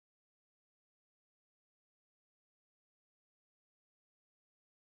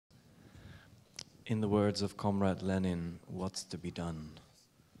In the words of Comrade Lenin, what's to be done?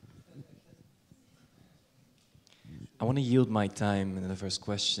 I want to yield my time in the first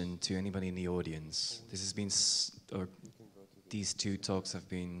question to anybody in the audience. This has been, these two talks have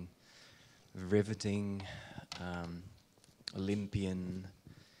been riveting, Olympian,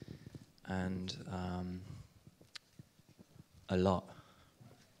 and a lot.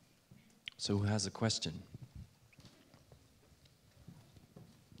 So who has a question?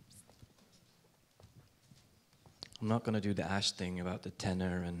 I'm not going to do the Ash thing about the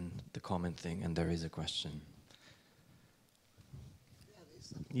tenor and the comment thing, and there is a question.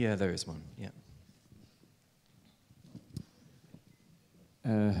 Yeah, there is one, yeah.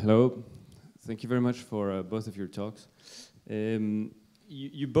 Hello, thank you very much for both of your talks.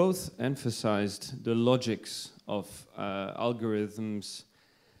 You both emphasized the logics of algorithms,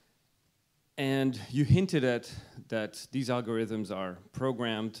 and you hinted at that these algorithms are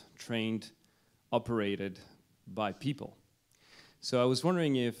programmed, trained, operated by people. So I was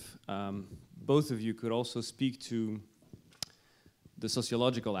wondering if both of you could also speak to the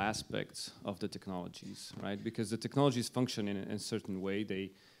sociological aspects of the technologies, right? Because the technologies function in a certain way.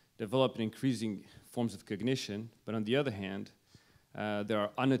 They develop increasing forms of cognition, but on the other hand, there are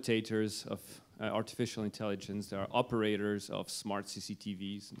annotators of artificial intelligence, there are operators of smart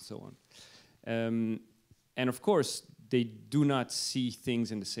CCTVs and so on. And of course, they do not see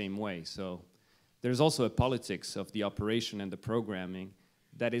things in the same way. So there's also a politics of the operation and the programming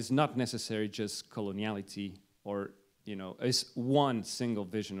that is not necessarily just coloniality or, you know, is one single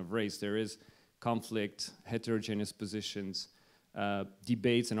vision of race. There is conflict, heterogeneous positions,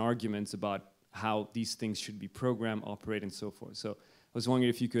 debates and arguments about how these things should be programmed, operate, and so forth. So I was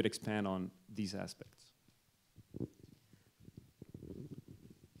wondering if you could expand on these aspects.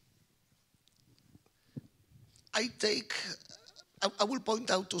 I will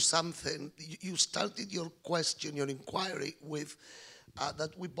point out to something. You started your question, your inquiry with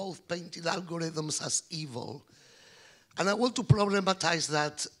that we both painted algorithms as evil. And I want to problematize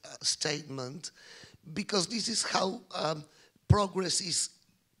that statement because this is how progress is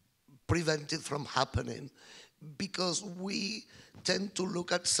prevented from happening, because we tend to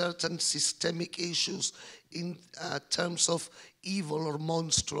look at certain systemic issues in terms of evil or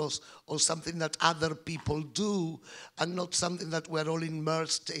monstrous or something that other people do and not something that we're all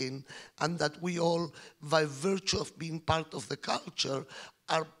immersed in and that we all, by virtue of being part of the culture,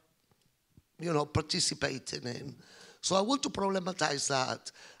 are, you know, participating in. So I want to problematize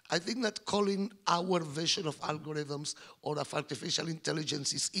that. I think that calling our vision of algorithms or of artificial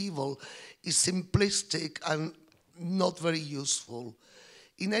intelligence is evil is simplistic and not very useful.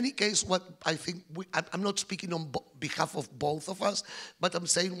 In any case, what I think, I'm not speaking on behalf of both of us, but I'm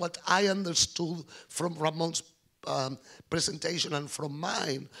saying what I understood from Ramon's presentation and from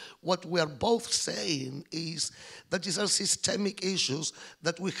mine, what we are both saying is that these are systemic issues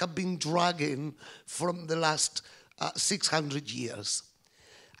that we have been dragging from the last 600 years.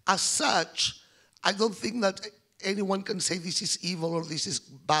 As such, I don't think that anyone can say this is evil or this is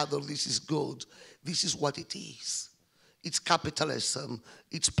bad or this is good. This is what it is. It's capitalism,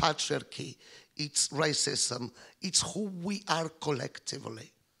 it's patriarchy, it's racism, it's who we are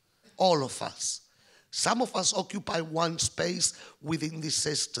collectively, all of us. Some of us occupy one space within this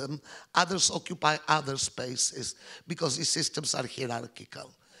system, others occupy other spaces because these systems are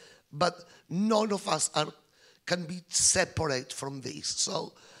hierarchical. But none of us can be separate from this.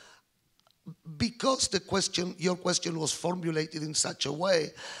 So, because your question was formulated in such a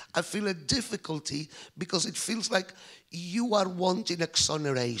way, I feel a difficulty because it feels like you are wanting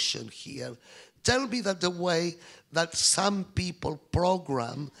exoneration here. Tell me that the way that some people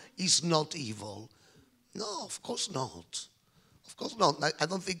program is not evil. No, of course not. Of course not. I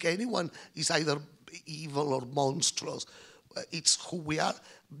don't think anyone is either evil or monstrous. It's who we are.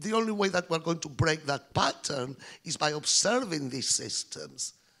 The only way that we're going to break that pattern is by observing these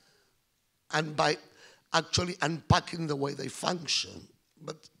systems and by actually unpacking the way they function.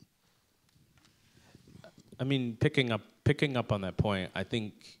 But I mean, picking up on that point, I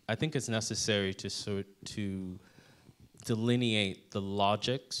think it's necessary to delineate the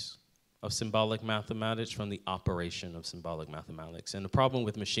logics of symbolic mathematics from the operation of symbolic mathematics. And the problem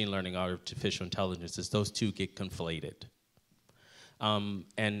with machine learning, artificial intelligence, is those two get conflated. And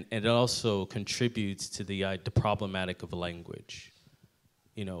it also contributes to the problematic of language.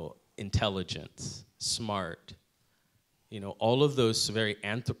 You know, intelligence, smart, you know, all of those very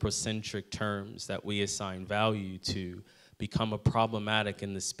anthropocentric terms that we assign value to become a problematic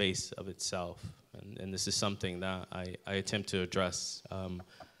in the space of itself. And this is something that I attempt to address.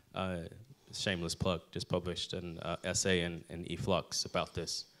 Shameless plug, just published an essay in eFlux about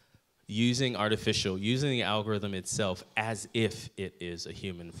this. using the algorithm itself as if it is a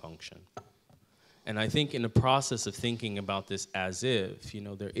human function. And I think in the process of thinking about this as if,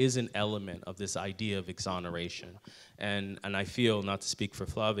 there is an element of this idea of exoneration. And I feel, not to speak for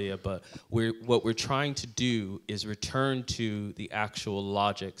Flavia, but what we're trying to do is return to the actual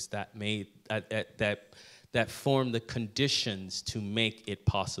logics that form the conditions to make it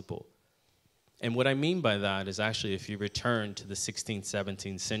possible. And what I mean by that is actually if you return to the 16th,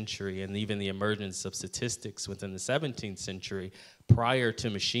 17th century and even the emergence of statistics within the 17th century, prior to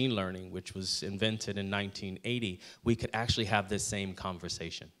machine learning, which was invented in 1980, we could actually have this same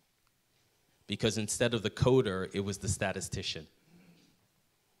conversation. Because instead of the coder, it was the statistician.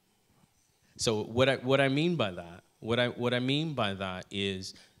 So what I mean by that,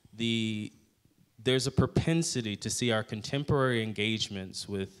 is there's a propensity to see our contemporary engagements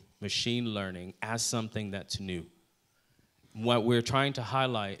with machine learning as something that's new. What we're trying to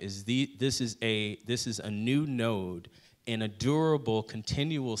highlight is this is a new node in a durable,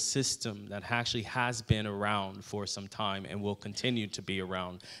 continual system that actually has been around for some time and will continue to be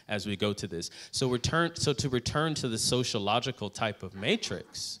around as we go to this. So to return to the sociological type of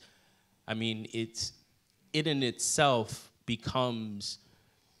matrix, I mean, it in itself becomes,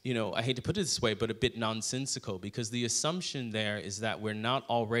 I hate to put it this way, but a bit nonsensical, because the assumption there is that we're not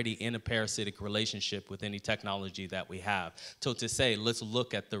already in a parasitic relationship with any technology that we have. So to say, let's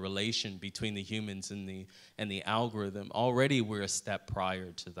look at the relation between the humans and the algorithm, already we're a step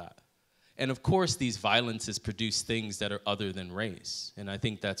prior to that. And of course, these violences produce things that are other than race. And I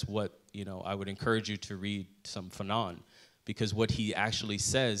think that's what, I would encourage you to read some Fanon, because what he actually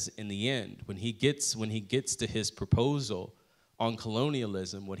says in the end, when he gets to his proposal on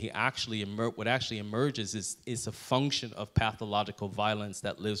colonialism, what actually emerges is a function of pathological violence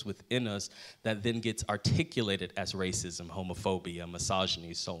that lives within us that then gets articulated as racism, homophobia,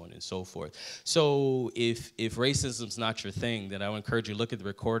 misogyny, so on and so forth. So if racism's not your thing, then I would encourage you to look at the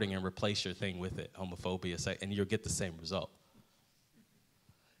recording and replace your thing with it, homophobia, and you'll get the same result.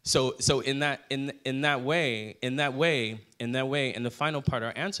 So in that way, and the final part,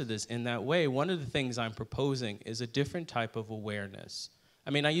 I'll answer this, in that way, one of the things I'm proposing is a different type of awareness. I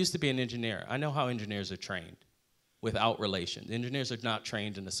mean, I used to be an engineer. I know how engineers are trained without relation. Engineers are not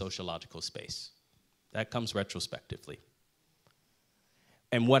trained in the sociological space. That comes retrospectively.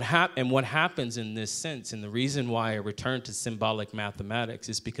 And what happens in this sense, and the reason why I return to symbolic mathematics,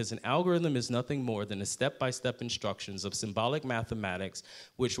 is because an algorithm is nothing more than a step-by-step instructions of symbolic mathematics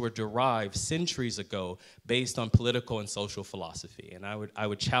which were derived centuries ago based on political and social philosophy. And I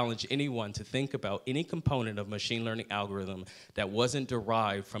would challenge anyone to think about any component of machine learning algorithm that wasn't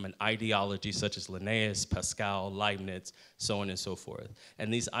derived from an ideology such as Linnaeus, Pascal, Leibniz, so on and so forth.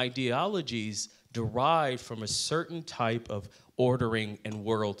 And these ideologies derived from a certain type of ordering and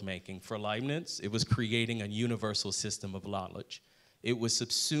world making. For Leibniz, it was creating a universal system of knowledge. It was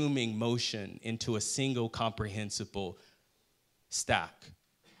subsuming motion into a single comprehensible stack.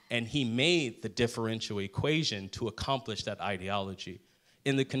 And he made the differential equation to accomplish that ideology.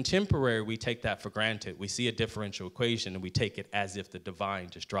 In the contemporary, we take that for granted. We see a differential equation and we take it as if the divine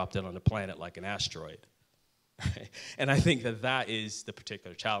just dropped it on the planet like an asteroid. And I think that is the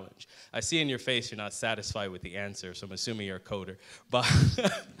particular challenge. I see in your face you're not satisfied with the answer, so I'm assuming you're a coder. But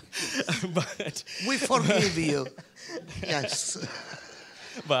we forgive you. Yes.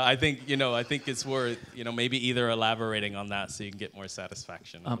 But I think it's worth maybe either elaborating on that so you can get more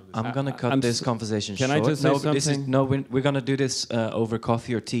satisfaction. I'm gonna cut this conversation short. Can I just say something? We're gonna do this over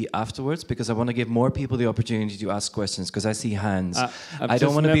coffee or tea afterwards, because I want to give more people the opportunity to ask questions, because I see hands. I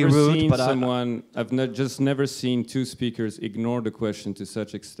don't want to be rude, but I've just never seen two speakers ignore the question to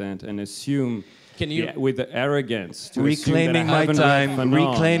such extent and assume. With the arrogance to reclaiming my time,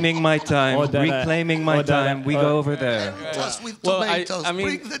 reclaiming my time. We go over there. Just with tomatoes.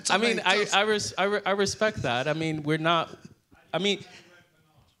 Bring the tomatoes. I respect that. I mean, we're not. I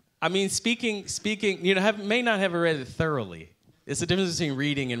mean, speaking. May not have read it thoroughly. It's the difference between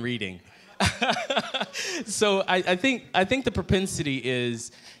reading and reading. So I think the propensity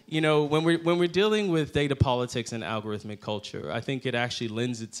is, when we're dealing with data politics and algorithmic culture, I think it actually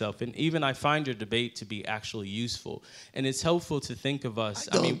lends itself, and even I find your debate to be actually useful, and it's helpful to think of us.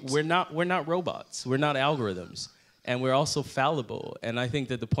 I mean, we're not robots, we're not algorithms, and we're also fallible. And I think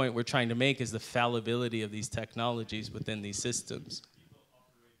that the point we're trying to make is the fallibility of these technologies within these systems.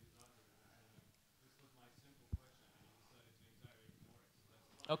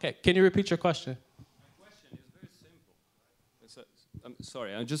 Okay, can you repeat your question? My question is very simple. I'm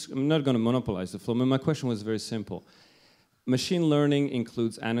sorry, I'm not going to monopolize the floor, but my question was very simple. machine learning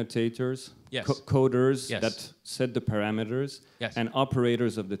includes annotators, Yes. coders Yes. that set the parameters, Yes. and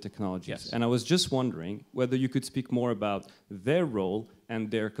operators of the technologies. Yes. And I was just wondering whether you could speak more about their role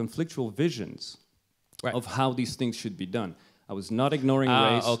and their conflictual visions Right. of how these things should be done. I was not ignoring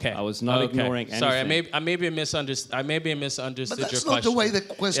race. Okay. I was not ignoring anything. Sorry, I maybe misunderstood. I maybe misunderstood But your that's question. not the way the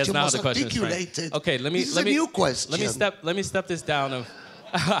question It's not was the question is framed. articulated. Okay, This is a new question. Let me step this down.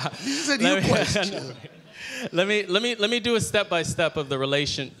 This is a new question. Let me do a step by step of the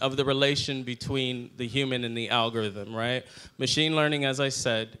relation between the human and the algorithm, right? Machine learning, as I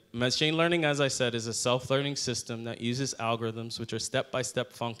said, is a self-learning system that uses algorithms, which are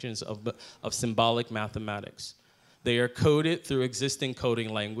step-by-step functions of symbolic mathematics. They are coded through existing coding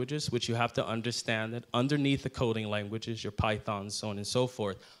languages, which you have to understand that underneath the coding languages, your Python, so on and so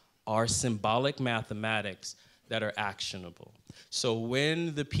forth, are symbolic mathematics that are actionable. So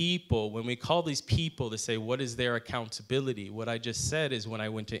when we call these people to say, what is their accountability? What I just said is when I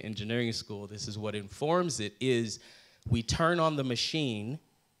went to engineering school, this is what informs it, is we turn on the machine,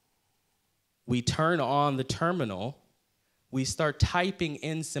 we turn on the terminal, we start typing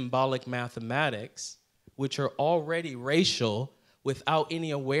in symbolic mathematics, which are already racial without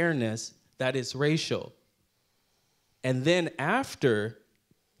any awareness that it's racial. And then after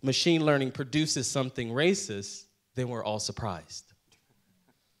machine learning produces something racist, then we're all surprised.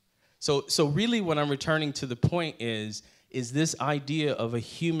 So really what I'm returning to the point is this idea of a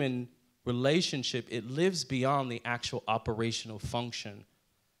human relationship, it lives beyond the actual operational function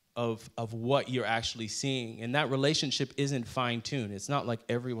of what you're actually seeing. And that relationship isn't fine-tuned. It's not like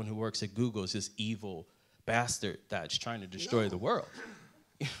everyone who works at Google is this evil bastard that's trying to destroy the world.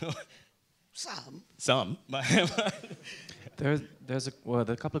 Some. There are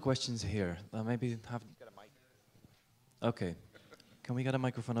a couple of questions here. Maybe have. Okay. Can we get a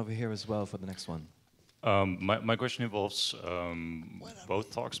microphone over here as well for the next one? My question involves both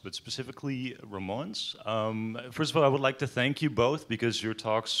talks, but specifically Ramon's. First of all, I would like to thank you both because your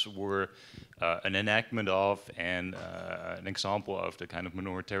talks were an enactment of and an example of the kind of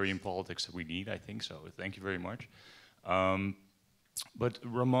minoritarian politics that we need, I think. So thank you very much. But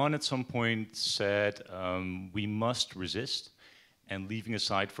Ramon at some point said we must resist, and leaving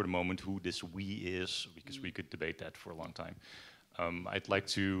aside for the moment who this we is, because we could debate that for a long time. I'd like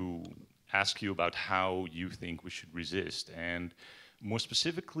to ask you about how you think we should resist, and more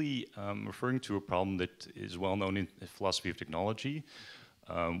specifically referring to a problem that is well known in philosophy of technology,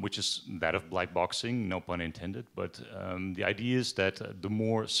 which is that of black boxing, no pun intended, but the idea is that the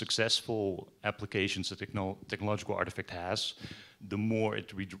more successful applications a technological artifact has, the more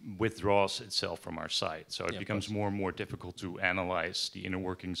it withdraws itself from our sight. So it becomes more and more difficult to analyze the inner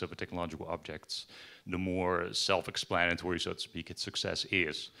workings of a technological object, the more self-explanatory, so to speak, its success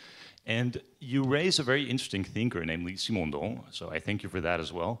is. And you raise a very interesting thinker, namely Simondon, so I thank you for that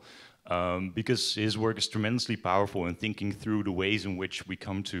as well, because his work is tremendously powerful in thinking through the ways in which we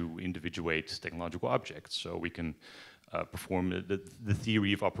come to individuate technological objects. So we can perform the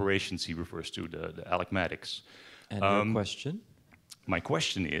theory of operations he refers to, the algorithmics. And your question? My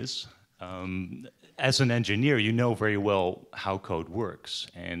question is, as an engineer, you know very well how code works,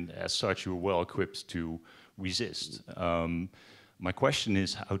 and as such, you're well equipped to resist. My question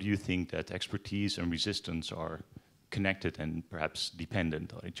is, how do you think that expertise and resistance are connected and perhaps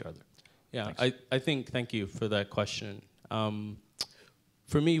dependent on each other? Yeah, I think, thank you for that question.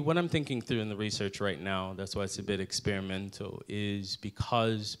 For me, what I'm thinking through in the research right now, that's why it's a bit experimental, is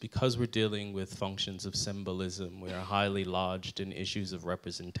because we're dealing with functions of symbolism, we are highly lodged in issues of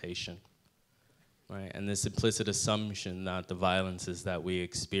representation, right? And this implicit assumption that the violences that we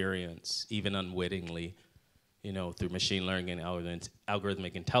experience, even unwittingly, you know, through machine learning and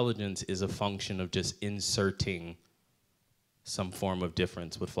algorithmic intelligence, is a function of just inserting some form of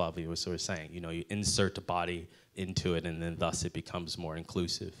difference, what Flavia was sort of saying. You know, you insert a body into it, and then thus it becomes more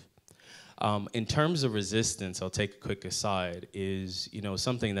inclusive. In terms of resistance, I'll take a quick aside, is, you know,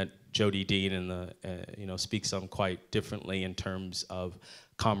 something that Jody Dean and the, speaks on quite differently in terms of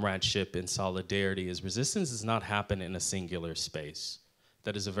comradeship and solidarity, is resistance does not happen in a singular space.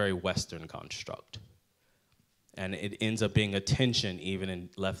 That is a very Western construct. And it ends up being a tension even in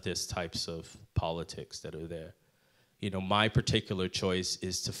leftist types of politics that are there. You know, my particular choice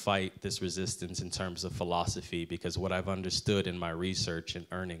is to fight this resistance in terms of philosophy, because what I've understood in my research and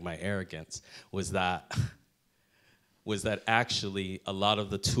earning my arrogance was that actually a lot of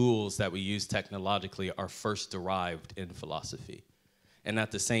the tools that we use technologically are first derived in philosophy. And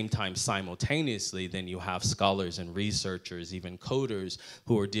at the same time, simultaneously, then you have scholars and researchers, even coders,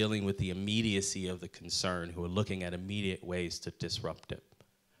 who are dealing with the immediacy of the concern, who are looking at immediate ways to disrupt it.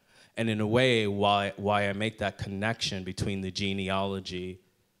 And in a way, why I make that connection between the genealogy,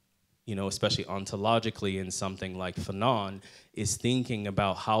 you know, especially ontologically in something like Fanon, is thinking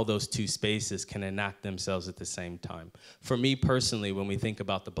about how those two spaces can enact themselves at the same time. For me personally, when we think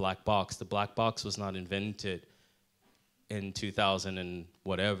about the black box was not invented in 2000 and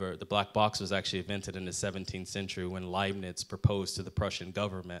whatever. The black box was actually invented in the 17th century when Leibniz proposed to the Prussian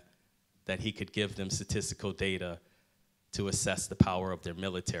government that he could give them statistical data to assess the power of their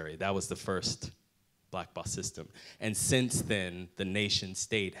military. That was the first black box system. And since then, the nation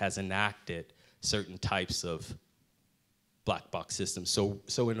state has enacted certain types of black box systems. So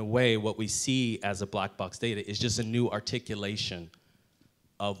in a way, what we see as a black box data is just a new articulation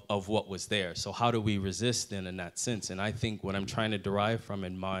of what was there. So how do we resist then in that sense? And I think what I'm trying to derive from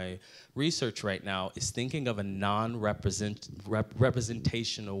in my research right now is thinking of a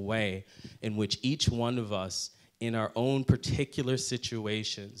non-representational way in which each one of us in our own particular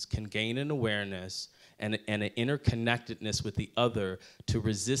situations can gain an awareness and an interconnectedness with the other to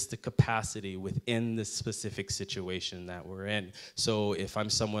resist the capacity within the specific situation that we're in. So if I'm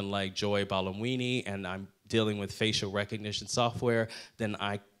someone like Joy Balamwini and I'm dealing with facial recognition software, then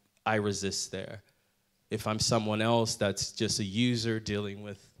I resist there. If I'm someone else that's just a user dealing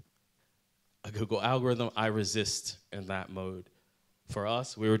with a Google algorithm, I resist in that mode. For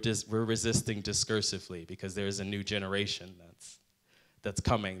us, we're resisting discursively because there's a new generation that's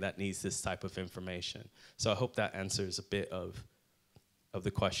coming that needs this type of information. So I hope that answers a bit of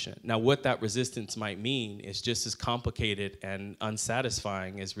the question. Now, what that resistance might mean is just as complicated and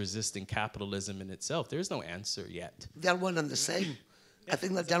unsatisfying as resisting capitalism in itself. There's no answer yet. They're one and the same. I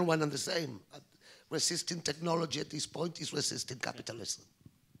think that they're one and the same. Resisting technology at this point is resisting capitalism.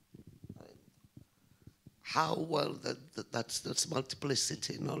 How well that's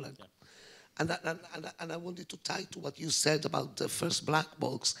multiplicity, you know. Like, and I wanted to tie to what you said about the first black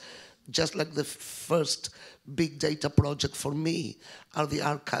box. Just like the first big data project for me are the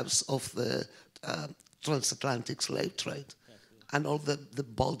archives of the transatlantic slave trade and all the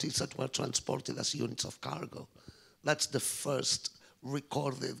bodies that were transported as units of cargo. That's the first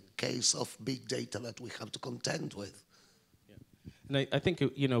recorded case of big data that we have to contend with. Yeah. And I think,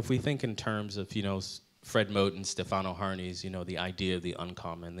 you know, if we think in terms of, you know, Fred Mote and Stefano Harney's, you know, the idea of the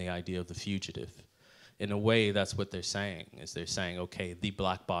uncommon, the idea of the fugitive, in a way, that's what they're saying, is they're saying, okay, the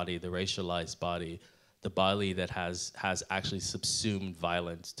black body, the racialized body, the body that has actually subsumed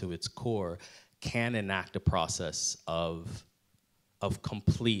violence to its core can enact a process of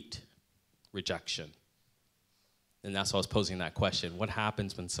complete rejection. And that's why I was posing that question. What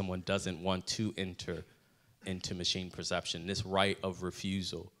happens when someone doesn't want to enter into machine perception, this right of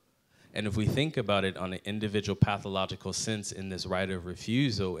refusal? And if we think about it on an individual pathological sense in this right of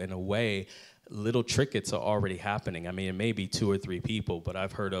refusal, in a way, little trinkets are already happening. I mean, it may be 2 or 3 people, but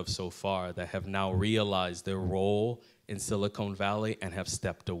I've heard of so far that have now realized their role in Silicon Valley and have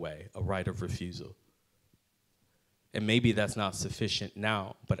stepped away, a right of refusal. And maybe that's not sufficient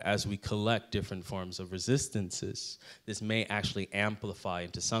now, but as we collect different forms of resistances, this may actually amplify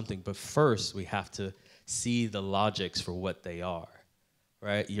into something. But first, we have to see the logics for what they are.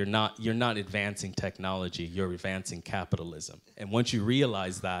 Right? You're not advancing technology, you're advancing capitalism. And once you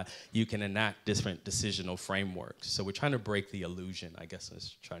realize that, you can enact different decisional frameworks. So we're trying to break the illusion, I guess I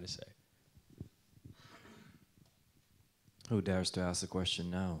was trying to say. Who dares to ask a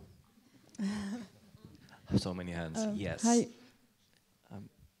question now? So many hands. Yes. Hi.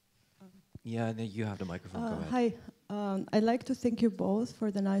 Yeah, you have the microphone. Go ahead. Hi. I'd like to thank you both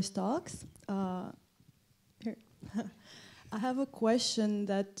for the nice talks. Here. I have a question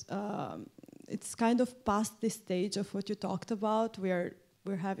that it's kind of past this stage of what you talked about. We're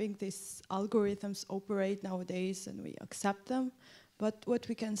having these algorithms operate nowadays and we accept them. But what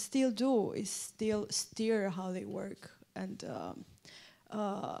we can still do is still steer how they work and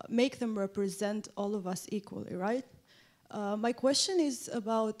make them represent all of us equally, right? My question is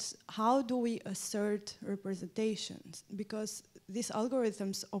about how do we assert representations? Because these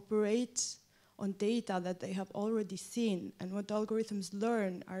algorithms operate on data that they have already seen, and what algorithms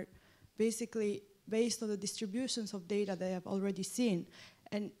learn are basically based on the distributions of data they have already seen.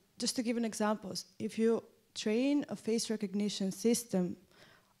 And just to give an example, if you train a face recognition system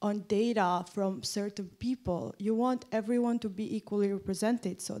on data from certain people, you want everyone to be equally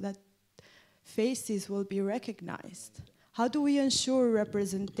represented so that faces will be recognized. How do we ensure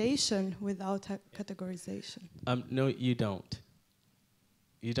representation without categorization? No, you don't.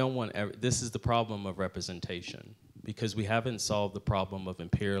 You don't want, this is the problem of representation, because we haven't solved the problem of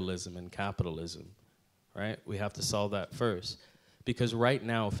imperialism and capitalism, right? We have to solve that first. Because right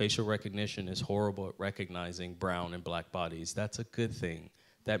now, facial recognition is horrible at recognizing brown and black bodies. That's a good thing.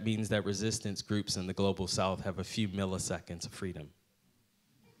 that means that resistance groups in the global south have a few milliseconds of freedom.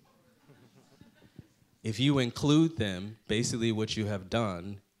 If you include them, basically what you have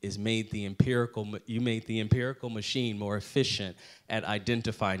done is you made the empirical machine more efficient at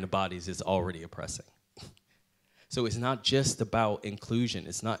identifying the bodies it's already oppressing. So it's not just about inclusion.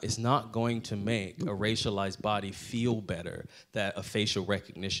 It's not going to make a racialized body feel better that a facial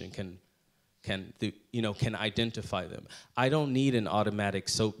recognition can identify them. I don't need an automatic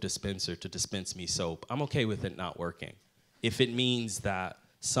soap dispenser to dispense me soap. I'm okay with it not working. If it means that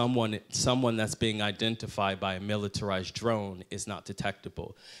someone that's being identified by a militarized drone is not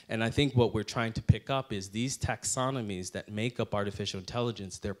detectable. And I think what we're trying to pick up is these taxonomies that make up artificial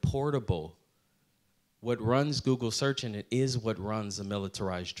intelligence, they're portable. What runs Google search engine is what runs a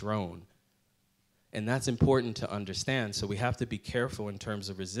militarized drone. And that's important to understand. So we have to be careful in terms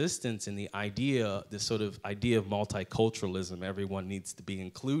of resistance and this sort of idea of multiculturalism. Everyone needs to be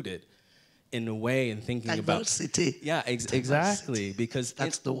included in a way and thinking diversity. About yeah, exactly, because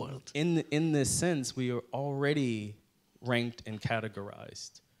that's the word. In this sense, we are already ranked and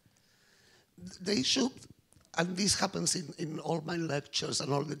categorized. They should, and this happens in all my lectures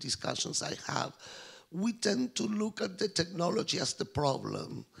and all the discussions I have, we tend to look at the technology as the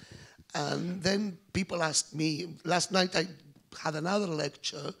problem. And then people ask me, last night I had another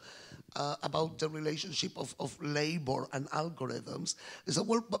lecture about the relationship of labor and algorithms. They said,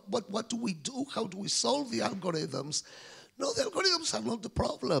 well, but what do we do? How do we solve the algorithms? No, the algorithms are not the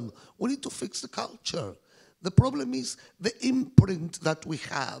problem. We need to fix the culture. The problem is the imprint that we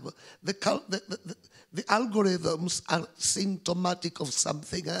have. The algorithms are symptomatic of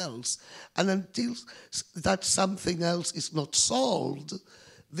something else. And until that something else is not solved,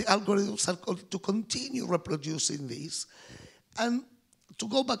 the algorithms are going to continue reproducing this. And to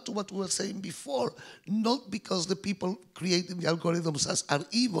go back to what we were saying before, not because the people creating the algorithms are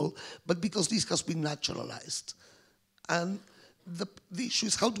evil, but because this has been naturalized. And the issue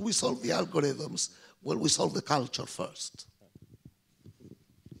is, how do we solve the algorithms? Well, we solve the culture first.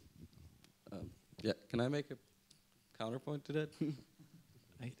 Yeah, can I make a counterpoint to that?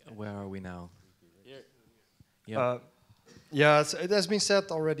 Where are we now? Yeah. Yeah, it has been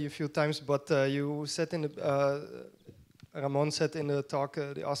said already a few times, but you said in the Ramon said in the talk,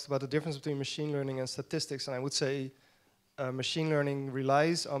 they asked about the difference between machine learning and statistics, and I would say machine learning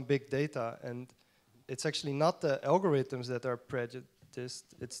relies on big data, and it's actually not the algorithms that are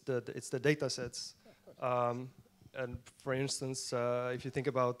prejudiced, it's the data sets. And for instance, if you think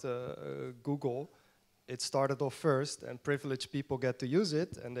about Google, it started off first, and privileged people get to use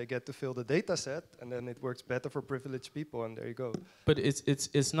it, and they get to fill the data set, and then it works better for privileged people, and there you go. But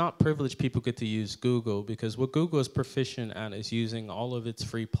it's not privileged people get to use Google, because what Google is proficient at is using all of its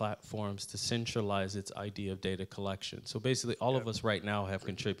free platforms to centralize its idea of data collection. So basically, all of us right now have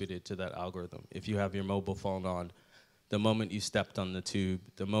contributed to that algorithm. If you have your mobile phone on, the moment you stepped on the tube,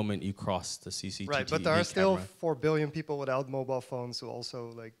 the moment you crossed the CCTV Right, but there are still camera. 4 billion people without mobile phones who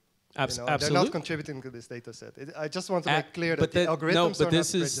also like. Absolutely. They're not contributing to this data set. I just want to make clear that the algorithms no, but are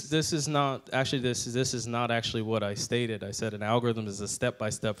this is not actually what I stated. I said an algorithm is a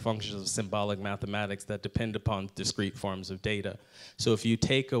step-by-step function of symbolic mathematics that depend upon discrete forms of data. So if you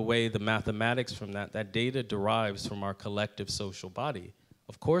take away the mathematics from that, that data derives from our collective social body.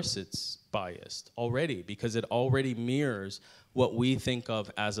 Of course it's biased already, because it already mirrors what we think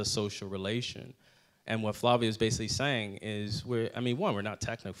of as a social relation. And what Flavia is basically saying is, we're not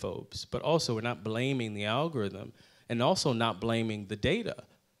technophobes, but also we're not blaming the algorithm, and also not blaming the data.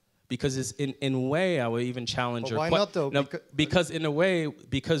 Because it's in a way, I would even challenge why not though? No, because in a way,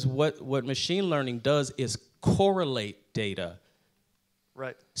 because what machine learning does is correlate data.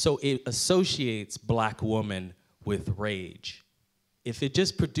 Right. So it associates black woman with rage. If it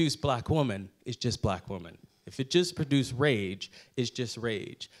just produced black woman, it's just black woman. If it just produced rage, it's just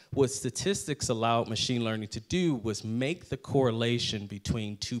rage. What statistics allowed machine learning to do was make the correlation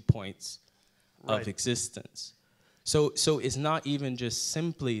between 2 points of existence. So it's not even just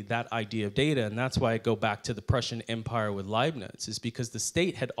simply that idea of data, and that's why I go back to the Prussian Empire with Leibniz, is because the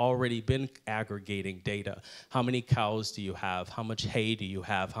state had already been aggregating data. How many cows do you have? How much hay do you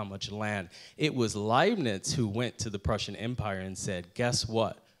have? How much land? It was Leibniz who went to the Prussian Empire and said, guess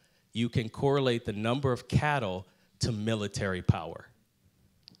what? You can correlate the number of cattle to military power.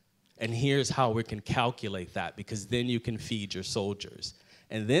 And here's how we can calculate that, because then you can feed your soldiers.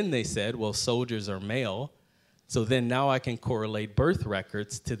 And then they said, well, soldiers are male, so then now I can correlate birth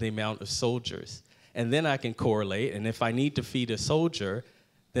records to the amount of soldiers. And then I can correlate, and if I need to feed a soldier,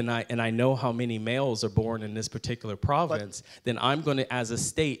 then I know how many males are born in this particular province, then I'm going to, as a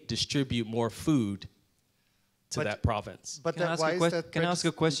state, distribute more food to that province. But Can I ask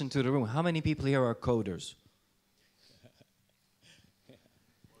a question to the room? How many people here are coders?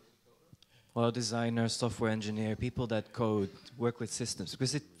 Well, designer, software engineer, people that code, work with systems.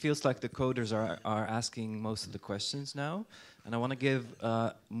 Because it feels like the coders are asking most of the questions now. And I want to give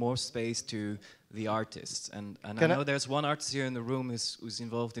more space to the artists. And I know there's one artist here in the room who's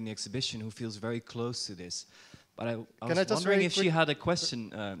involved in the exhibition who feels very close to this. But I was wondering if she had a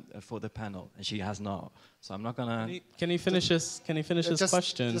question for the panel, and she has not. So I'm not gonna. Can you finish this? Can you finish this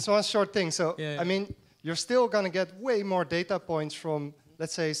question? Just one short thing. So I mean, you're still gonna get way more data points from,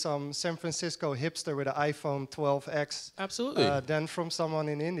 let's say, some San Francisco hipster with an iPhone 12X, absolutely, than from someone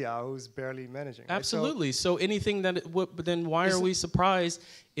in India who's barely managing. Absolutely. Right? So anything that, then why are we surprised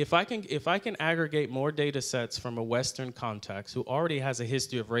if I can aggregate more data sets from a Western context who already has a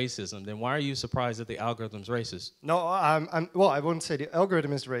history of racism? Then why are you surprised that the algorithm's racist? No, well, I wouldn't say the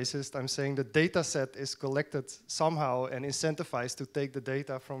algorithm is racist. I'm saying the data set is collected somehow and incentivized to take the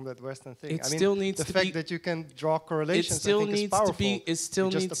data from that Western thing. It still needs the to fact be, that you can draw correlations. It still I think needs is powerful. to be. It still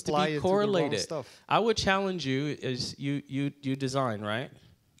needs to be correlated. I would challenge you. Is you design, right?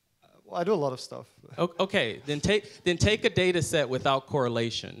 I do a lot of stuff. Okay, then take a data set without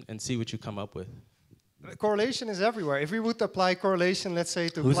correlation and see what you come up with. Correlation is everywhere. If we would apply correlation, let's say,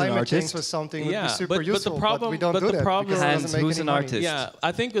 to climate change or something, it would be super useful. But we don't do that because it doesn't make any money. Yeah,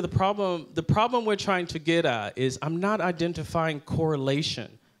 I think the problem we're trying to get at is I'm not identifying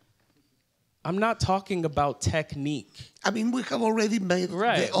correlation. I'm not talking about technique. I mean, we have already made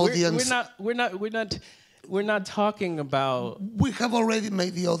the audience. We're not talking about. We have already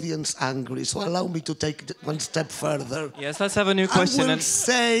made the audience angry, so allow me to take it one step further. Yes, let's have a new question.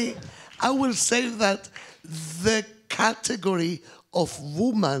 I will say that the category of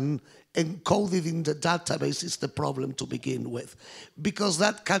woman encoded in the database is the problem to begin with, because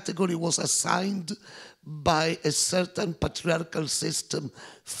that category was assigned by a certain patriarchal system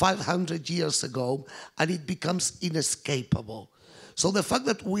 500 years ago, and it becomes inescapable. So the fact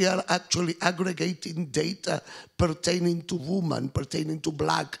that we are actually aggregating data pertaining to women, pertaining to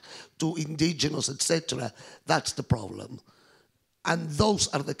black, to indigenous, etc., that's the problem. And those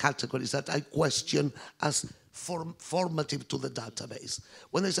are the categories that I question as formative to the database.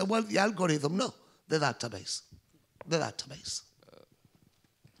 When they say, well, the algorithm, no, the database. The database.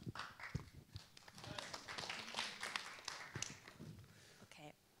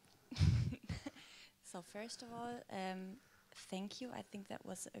 Okay. So first of all, thank you. I think that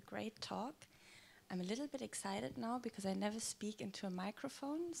was a great talk. I'm a little bit excited now because I never speak into a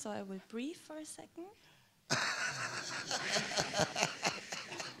microphone, so I will breathe for a second.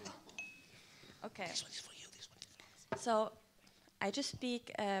 Okay. This one is for you, this one is for you. So I just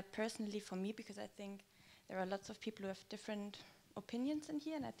speak personally for me because I think there are lots of people who have different opinions in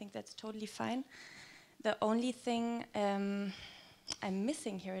here, and I think that's totally fine. The only thing I'm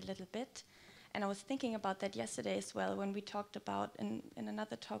missing here a little bit, and I was thinking about that yesterday as well when we talked about, in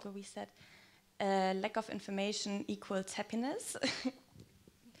another talk where we said lack of information equals happiness.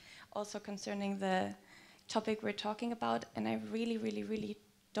 Also concerning the topic we're talking about, and I really, really, really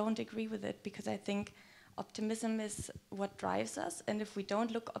don't agree with it because I think optimism is what drives us, and if we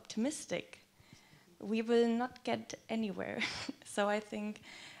don't look optimistic, we will not get anywhere. So I think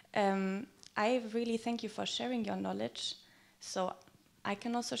I really thank you for sharing your knowledge. So I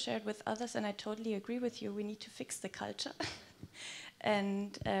can also share it with others, and I totally agree with you. We need to fix the culture.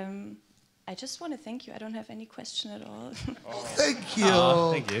 And I just want to thank you. I don't have any question at all. Oh, thank you.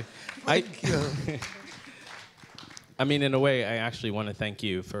 Thank you. Thank you. I mean, in a way, I actually want to thank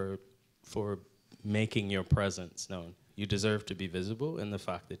you for making your presence known. You deserve to be visible, and the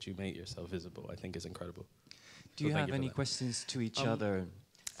fact that you made yourself visible, I think, is incredible. Do you have any questions to each other?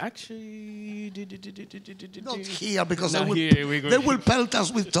 Actually, not here because not they will pelt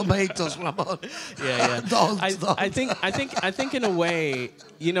us with tomatoes, Ramon. Yeah. Don't. I think in a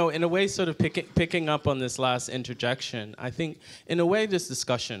way, sort of picking up on this last interjection. I think in a way, this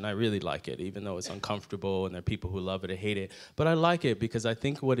discussion, I really like it, even though it's uncomfortable and there are people who love it or hate it. But I like it because I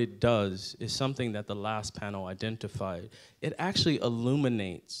think what it does is something that the last panel identified. It actually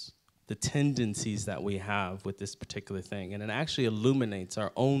illuminates the tendencies that we have with this particular thing, and it actually illuminates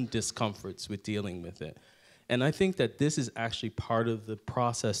our own discomforts with dealing with it. And I think that this is actually part of the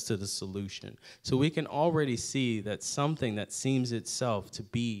process to the solution. So we can already see that something that seems itself to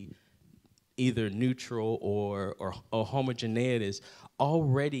be either neutral or homogeneous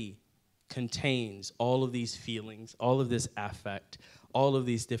already contains all of these feelings, all of this affect, all of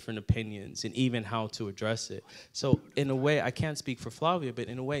these different opinions, and even how to address it. So in a way, I can't speak for Flavia, but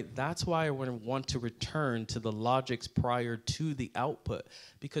in a way, that's why I want to return to the logics prior to the output.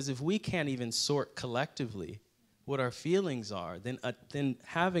 Because if we can't even sort collectively, what our feelings are, then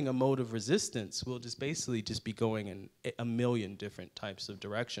having a mode of resistance will just basically just be going in a million different types of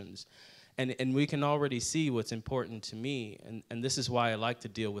directions. And we can already see what's important to me, and this is why I like to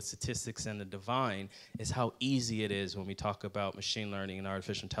deal with statistics and the divine, is how easy it is when we talk about machine learning and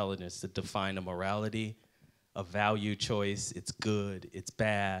artificial intelligence to define a morality, a value choice. It's good, it's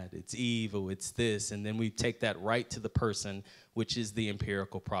bad, it's evil, it's this, and then we take that right to the person, which is the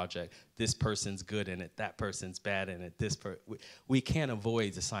empirical project. This person's good in it, that person's bad in it, we can't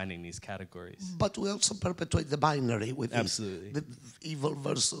avoid assigning these categories. But we also perpetuate the binary with Absolutely. the evil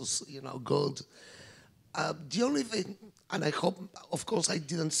versus, good. The only thing, and I hope, of course, I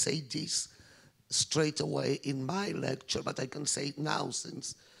didn't say this straight away in my lecture, but I can say it now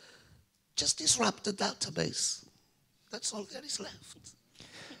since just disrupt the database. That's all there is left.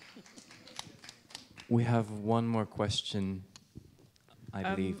 We have one more question,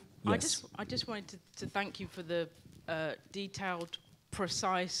 I believe. Yes. I just wanted to thank you for the detailed,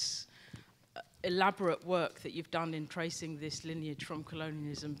 precise, elaborate work that you've done in tracing this lineage from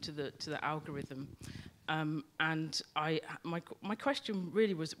colonialism to the algorithm. And my question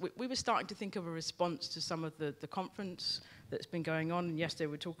really was, we were starting to think of a response to some of the conference that's been going on. And yesterday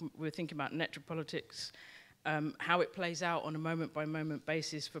we were thinking about necropolitics, how it plays out on a moment-by-moment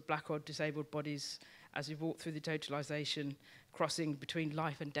basis for black or disabled bodies as we walk through the totalization, crossing between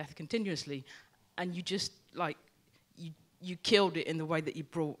life and death continuously. And you just, you killed it in the way that you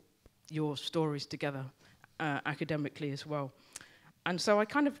brought your stories together academically as well. And so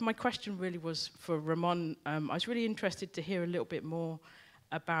my question really was for Ramon. I was really interested to hear a little bit more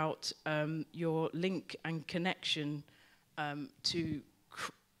about your link and connection to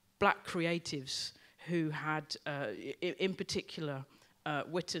black creatives who had, in particular,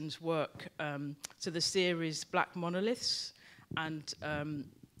 Witten's work, so the series Black Monoliths, and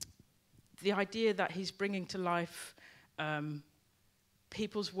the idea that he's bringing to life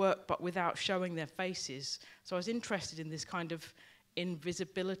people's work but without showing their faces. So I was interested in this kind of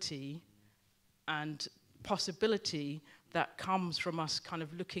invisibility and possibility that comes from us kind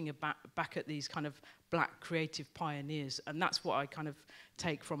of looking back at these kind of black creative pioneers. And that's what I kind of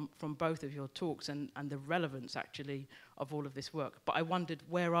take from both of your talks and the relevance actually of all of this work. But I wondered,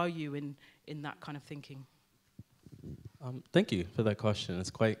 where are you in that kind of thinking? Thank you for that question.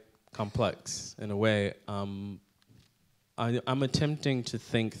 It's quite complex in a way. I'm attempting to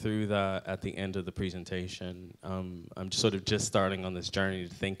think through that at the end of the presentation. I'm sort of just starting on this journey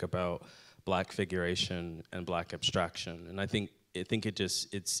to think about black figuration and black abstraction, and I think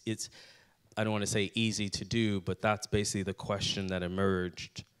it's I don't want to say easy to do, but that's basically the question that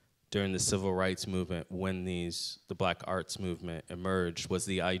emerged during the civil rights movement when the black arts movement emerged, was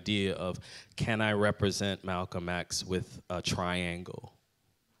the idea of, can I represent Malcolm X with a triangle?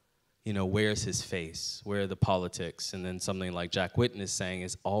 Where's his face? Where are the politics? And then something like Jack Whitten is saying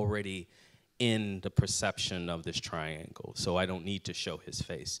is already in the perception of this triangle, so I don't need to show his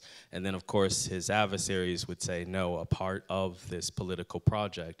face. And then, of course, his adversaries would say, no, a part of this political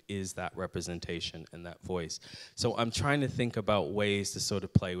project is that representation and that voice. So I'm trying to think about ways to sort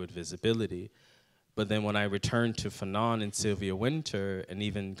of play with visibility. But then when I return to Fanon and Sylvia Wynter, and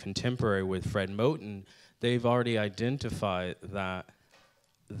even contemporary with Fred Moten, they've already identified that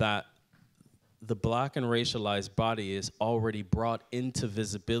the black and racialized body is already brought into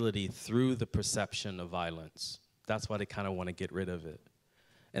visibility through the perception of violence. That's why they kind of want to get rid of it.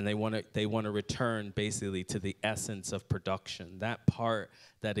 And they want to return basically to the essence of production, that part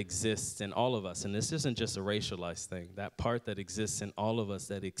that exists in all of us. And this isn't just a racialized thing, that part that exists in all of us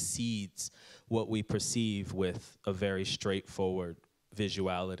that exceeds what we perceive with a very straightforward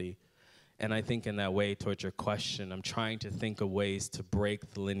visuality. And I think in that way, towards your question, I'm trying to think of ways to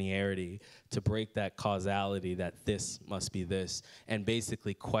break the linearity, to break that causality that this must be this, and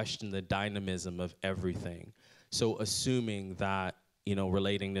basically question the dynamism of everything. So assuming that,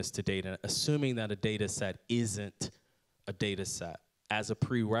 relating this to data, assuming that a data set isn't a data set as a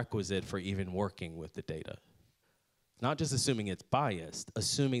prerequisite for even working with the data. Not just assuming it's biased,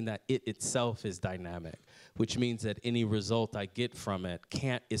 assuming that it itself is dynamic, which means that any result I get from it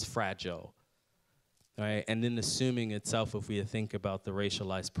is fragile. Right? And then assuming itself, if we think about the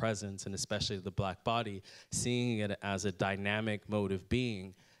racialized presence, and especially the black body, seeing it as a dynamic mode of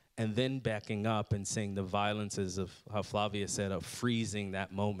being, and then backing up and seeing the violences of, how Flavia said, of freezing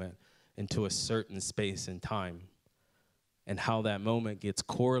that moment into a certain space and time, and how that moment gets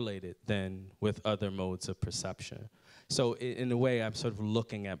correlated then with other modes of perception. So in a way, I'm sort of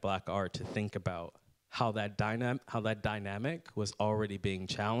looking at black art to think about how that dynamic was already being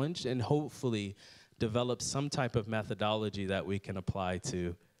challenged, and hopefully develop some type of methodology that we can apply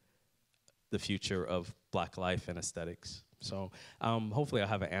to the future of Black life and aesthetics. So hopefully I'll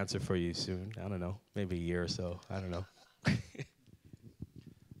have an answer for you soon. I don't know, maybe a year or so. I don't know.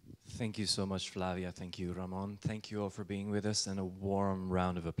 Thank you so much, Flavia. Thank you, Ramon. Thank you all for being with us, and a warm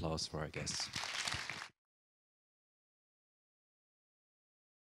round of applause for our guests.